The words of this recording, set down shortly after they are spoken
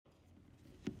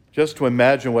Just to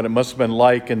imagine what it must have been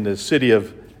like in the city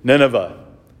of Nineveh.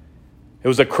 It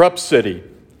was a corrupt city.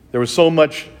 There was so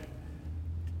much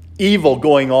evil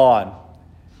going on.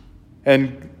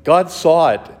 And God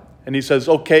saw it, and he says,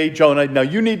 okay, Jonah, now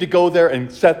you need to go there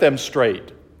and set them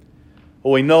straight.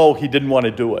 Well, we know he didn't want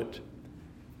to do it.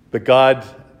 But God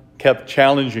kept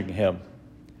challenging him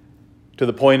to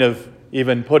the point of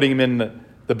even putting him in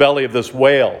the belly of this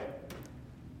whale,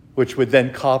 which would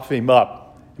then cough him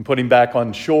up and put him back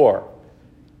on shore.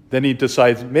 Then he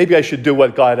decides, maybe I should do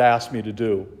what God asked me to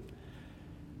do.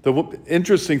 The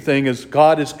interesting thing is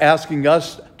God is asking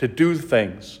us to do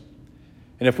things.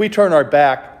 And if we turn our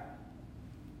back,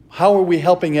 how are we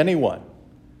helping anyone?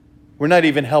 We're not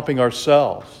even helping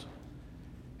ourselves.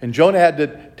 And Jonah had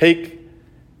to take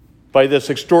by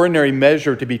this extraordinary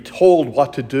measure to be told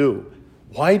what to do.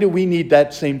 Why do we need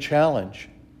that same challenge?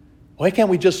 Why can't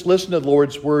we just listen to the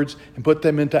Lord's words and put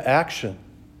them into action?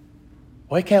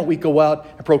 Why can't we go out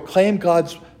and proclaim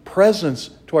God's presence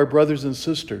to our brothers and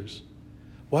sisters?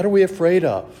 What are we afraid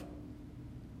of?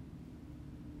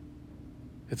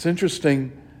 It's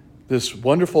interesting, this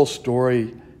wonderful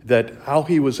story that how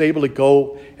he was able to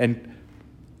go and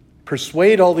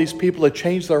persuade all these people to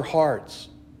change their hearts.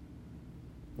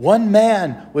 One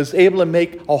man was able to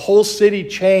make a whole city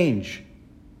change.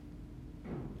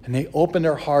 And they opened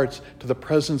their hearts to the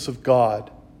presence of God.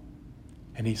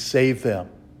 And he saved them.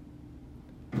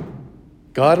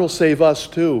 God will save us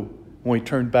too when we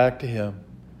turn back to him.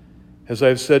 As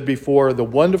I've said before, the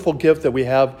wonderful gift that we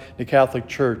have in the Catholic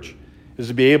Church is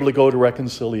to be able to go to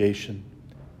reconciliation,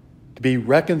 to be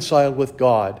reconciled with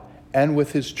God and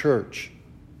with his church,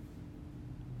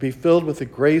 be filled with the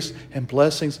grace and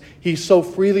blessings he so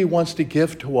freely wants to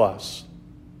give to us.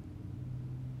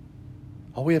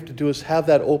 All we have to do is have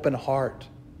that open heart,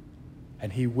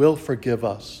 and he will forgive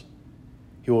us.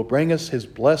 He will bring us his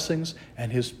blessings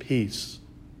and his peace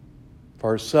for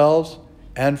ourselves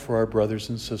and for our brothers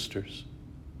and sisters.